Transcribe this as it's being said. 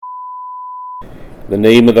In the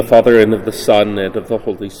name of the Father, and of the Son, and of the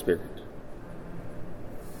Holy Spirit.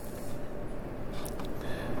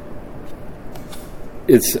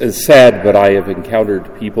 It's sad, but I have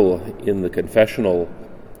encountered people in the confessional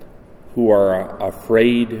who are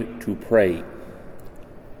afraid to pray.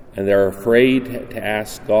 And they're afraid to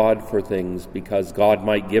ask God for things because God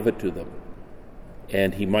might give it to them.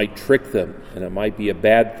 And he might trick them, and it might be a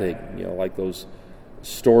bad thing. You know, like those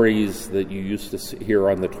stories that you used to hear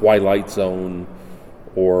on the Twilight Zone,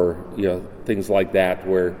 or things like that,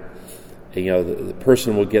 where the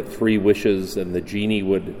person would get 3 wishes, and the genie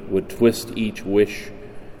would twist each wish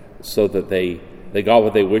so that they got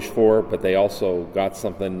what they wished for, but they also got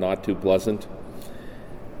something not too pleasant.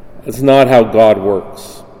 That's not how God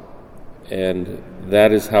works, and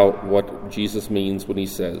that is what Jesus means when he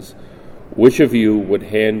says, "Which of you would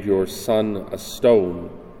hand your son a stone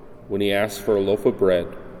when he asks for a loaf of bread,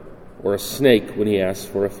 or a snake when he asks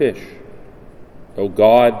for a fish?" Oh,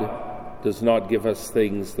 God does not give us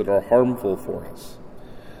things that are harmful for us.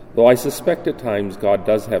 Though I suspect at times God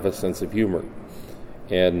does have a sense of humor.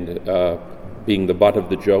 And being the butt of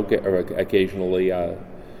the joke occasionally,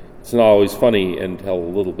 it's not always funny until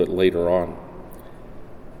a little bit later on.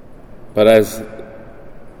 But as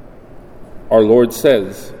our Lord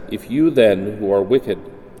says, "If you then, who are wicked,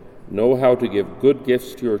 know how to give good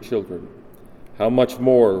gifts to your children, how much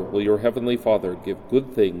more will your heavenly Father give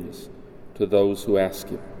good things to those who ask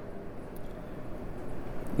him?"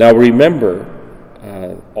 Now remember,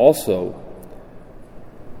 also,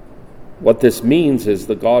 what this means is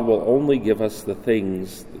that God will only give us the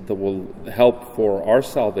things that will help for our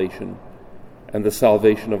salvation and the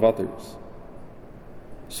salvation of others.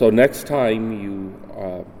 So next time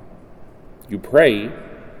you pray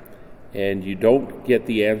and you don't get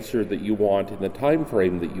the answer that you want in the time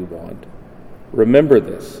frame that you want, remember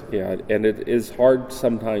this. And it is hard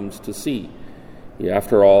sometimes to see.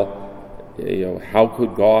 After all, how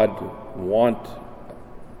could God want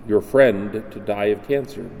your friend to die of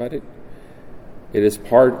cancer? But it is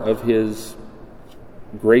part of his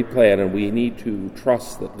great plan, and we need to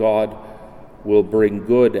trust that God will bring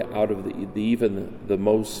good out of even the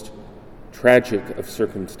most tragic of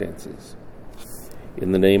circumstances.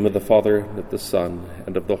 In the name of the Father, and of the Son,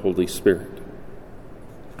 and of the Holy Spirit.